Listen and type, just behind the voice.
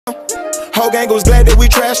Whole gang was glad that we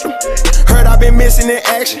trashed them. Heard I been missing in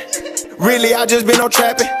action. Really, I just been on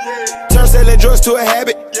trapping. Turn selling drugs to a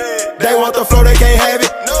habit. They want the flow, they can't have it.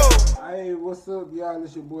 No. Hey, what's up, y'all?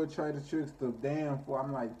 It's your boy Trey the Trickster. Damn,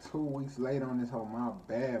 I'm like 2 weeks late on this whole. My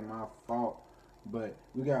bad, my fault. But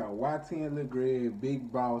we got YTN Lil Greg,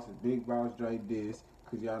 Big Boss Dre diss.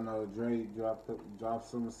 Cause y'all know Dre dropped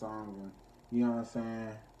some songs and you know what I'm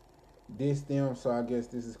saying. Diss them, so I guess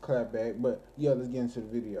this is clapback. But yeah, let's get into the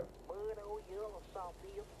video.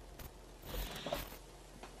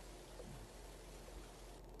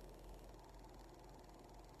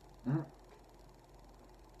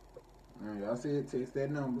 Y'all see it, text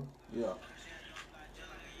that number. Yeah.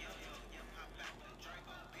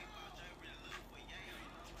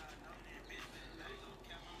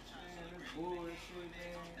 Pooh,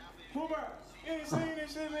 you ain't seen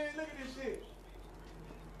this shit, man. Look at this shit.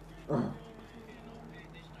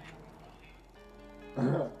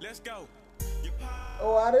 Let's go.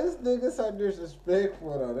 Oh, why this nigga so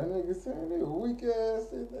disrespectful though? That nigga saying nigga weak ass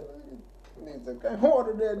shit. That nigga can't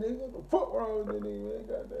order that nigga. The fuck wrong with that nigga? Man,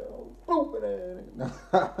 goddamn stupid ass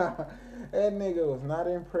nigga. That nigga was not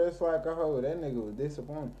impressed like a hoe. That nigga was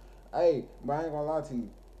disappointed. Hey, but I ain't gonna lie to you.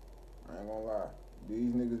 I ain't gonna lie.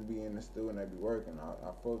 These niggas be in the stew and they be working.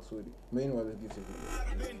 I fucks with it. But anyway, let's get to the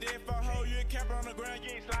video. Been dead for a whole year, camper on the ground, you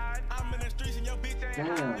ain't slide. I'm in the streets and your bitch ain't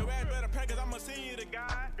high. Your ass better pray cause I'ma send you the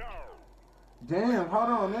guy. Go. Damn, hold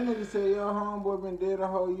on. That nigga said your homeboy been dead a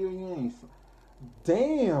whole year, you ain't.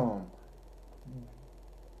 Damn.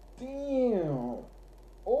 Damn.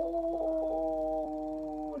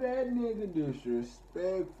 Oh, that nigga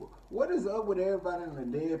disrespectful. What is up with everybody in the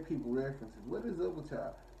dead people references? What is up with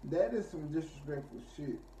y'all? That is some disrespectful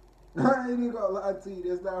shit. I ain't even gonna lie to you.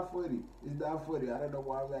 That's not funny. It's not funny. I don't know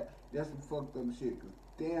why I'm like, that's some fucked up shit. Cause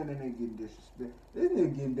damn, that nigga getting disrespectful. This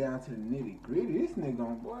nigga getting down to the nitty gritty. This nigga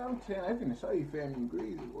on, boy, I'm telling you, I'm finna show you family and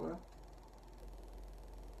greasy, boy.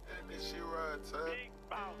 This shit right, tough. Big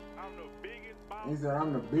boss. I'm the biggest boss. He said,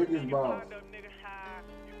 I'm the biggest boss.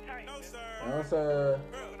 No, sir. No, sir.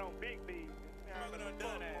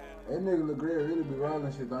 That nigga Lil Greg really be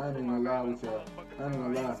rolling shit, though. I ain't even gonna lie with y'all. I ain't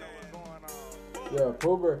gonna lie. Yeah,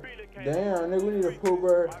 Pooh. Damn, nigga, we need a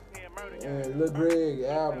Pooh and Lil Greg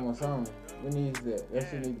album or something. We need that. That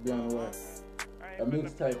shit need to be on the way. A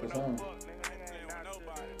mixtape or something.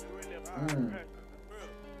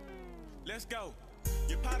 Let's go.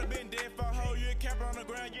 You probably been dead for a whole year, camper on the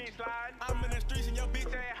ground, you ain't slide. I'm in the streets and your bitch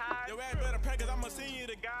ain't high. Your ass better pray cause I'ma send you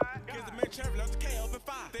the guy. Cause the make traffic left the K up in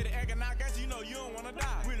 5. They the acting out guys, you know you don't wanna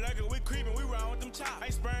die. We like it, we creeping, we round with them chops.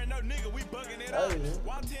 Ain't sparing no nigga, we bugging it out.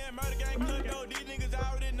 YTN murder gang cook though, these niggas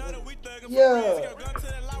already know that we thugging. Yeah. Gun to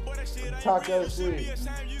the law, boy, that shit ain't Talk real. that Should be shit.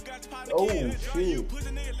 ashamed you got your partner Oh, killed. shit. You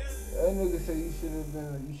pussy nigga. That nigga said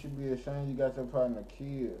you should be ashamed you got your partner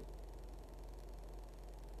killed.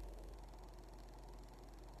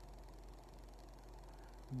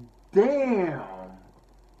 Damn,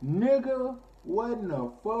 nigga, what in the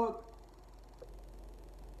fuck?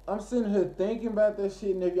 I'm sitting here thinking about this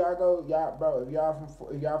shit, and if y'all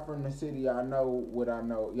from the city, y'all know what I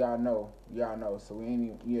know. Y'all know. So we ain't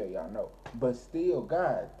even, yeah, y'all know. But still,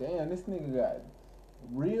 god damn, this nigga got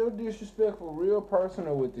real disrespectful, real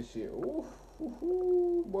personal with this shit. Oof,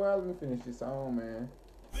 boy, let me finish this song, man.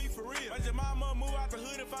 Be for real. But your mama move out the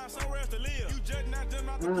hood and find somewhere else to live. You just not them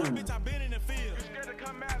out the club, bitch, I been in the field. You scared to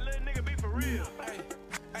come out, little nigga, be for real. Hey,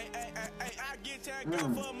 I get tagged up for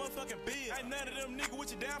a motherfucking bill. Ain't none of them niggas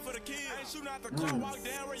with you down for the kill. Ain't shooting out the car, walk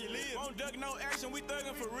down where you live. Won't duck no action, we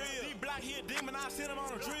thuggin' for real. These block here demon, I send them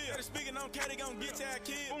on a drill. They speaking on K, they gon' get tagged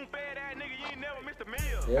killed. Boom, fat ass nigga, you ain't never missed a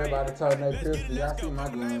meal. Everybody told they pistol, y'all see my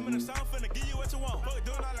gun. Give you what you want. Fuck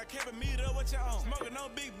doing all that camping, meet up what you own. Smoking no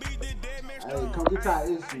big beat, this dead man Hey, come get your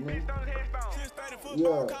issue, man.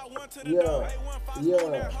 Yeah. Bitch ass,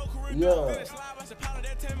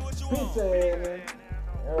 man.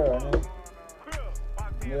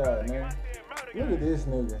 Yeah, man. Look at this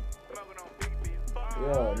nigga.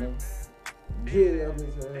 Yeah, man. Get up,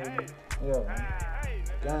 bitch ass. Yeah, man.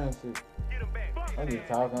 Gang shit. I'm just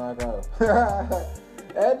talking like that.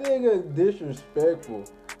 That nigga disrespectful.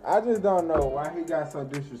 I just don't know why he got so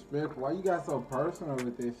disrespectful. Why you got so personal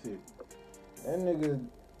with this shit? That nigga,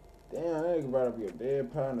 damn, that nigga brought up your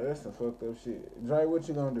dead partner. That's some fucked up shit. Dre, what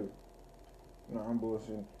you gonna do? No, I'm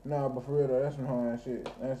bullshitting. Nah, but for real though, that's some hard shit.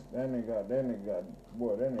 That nigga got,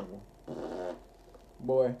 boy,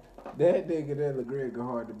 that Lil Greg go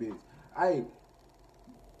hard to bitch. Hey,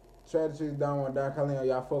 strategies don't want to die,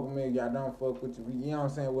 y'all fuck with me, y'all don't fuck with you. You know what I'm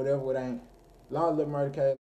saying? Whatever it ain't. Long live murder case.